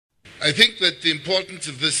I think that the importance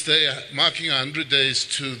of this day, marking 100 days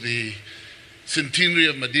to the centenary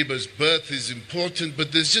of Madiba's birth, is important,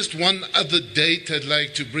 but there's just one other date I'd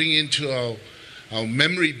like to bring into our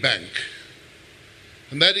memory bank.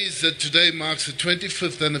 And that is that today marks the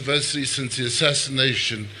 25th anniversary since the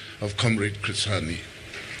assassination of Comrade Chris Hani.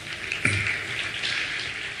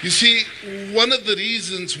 You see, one of the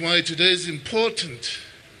reasons why today is important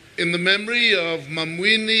in the memory of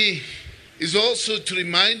Mamwini is also to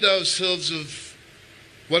remind ourselves of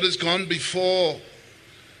what has gone before.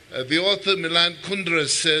 The author Milan Kundera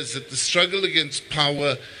says that the struggle against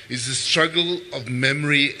power is the struggle of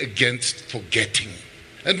memory against forgetting.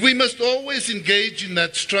 And we must always engage in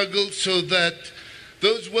that struggle so that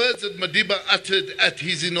those words that Madiba uttered at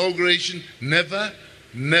his inauguration, never,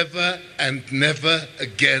 never, and never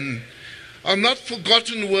again, are not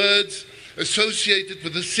forgotten words associated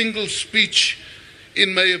with a single speech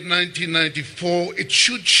in May of 1994. It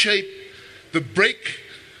should shape the break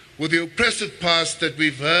with the oppressive past that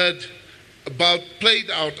we've heard about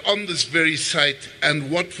played out on this very site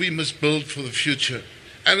and what we must build for the future.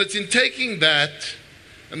 And it's in taking that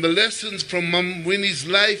and the lessons from Mamwini's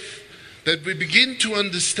life that we begin to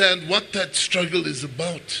understand what that struggle is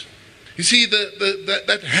about. You see,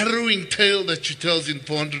 that harrowing tale that she tells in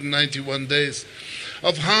 491 Days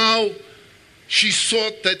of how she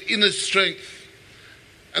sought that inner strength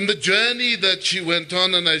and the journey that she went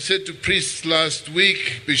on. And I said to priests last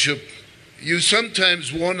week, Bishop, you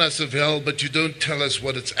sometimes warn us of hell, but you don't tell us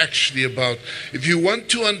what it's actually about. If you want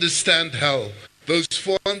to understand hell, those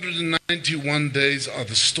 491 days are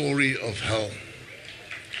the story of hell.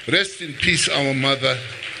 Rest in peace, our mother.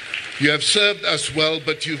 You have served us well,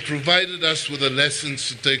 but you've provided us with the lessons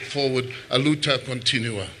to take forward. Aluta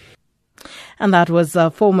continua. And that was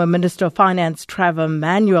former Minister of Finance Trevor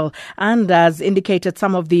Manuel. And as indicated,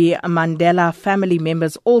 some of the Mandela family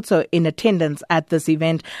members also in attendance at this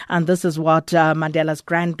event. And this is what Mandela's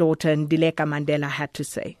granddaughter, Ndileka Mandela, had to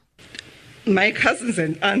say. My cousins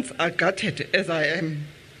and aunts are gutted as I am.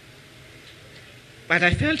 But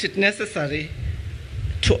I felt it necessary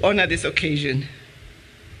to honor this occasion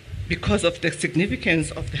because of the significance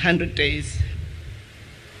of the 100 days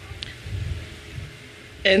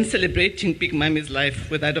and celebrating Big Mummy's life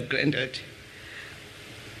with that of Granddad.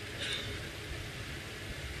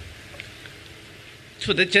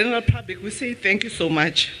 To the general public, we say thank you so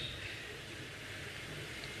much.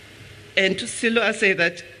 And to Silo, I say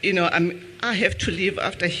that, I have to leave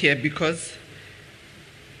after here because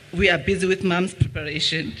we are busy with Mom's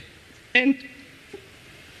preparation. And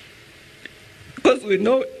because we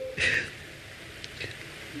know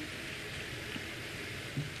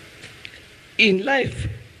in life,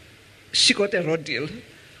 she got a raw deal,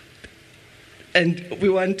 and we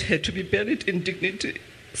want her to be buried in dignity.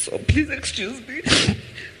 So please excuse me.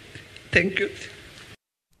 Thank you.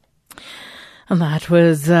 And that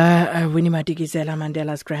was Winnie Madikizela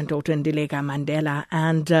Mandela's granddaughter, Ndileka Mandela,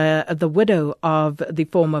 and the widow of the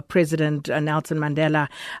former President Nelson Mandela,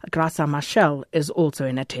 Graça Machel, is also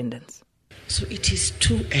in attendance. So it is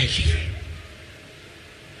too early,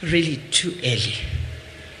 really too early,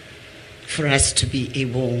 for us to be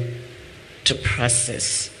able to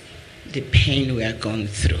process the pain we are going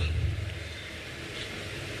through.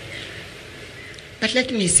 But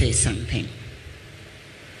let me say something.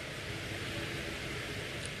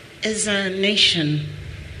 As a nation,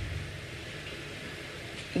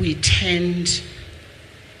 we tend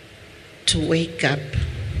to wake up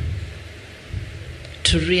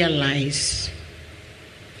to realize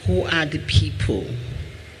who are the people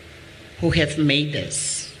who have made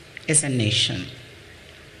us as a nation,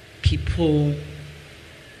 people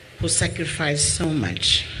who sacrifice so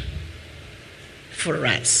much for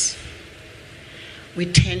us. We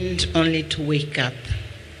tend only to wake up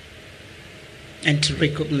and to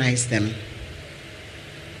recognize them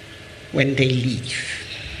when they leave.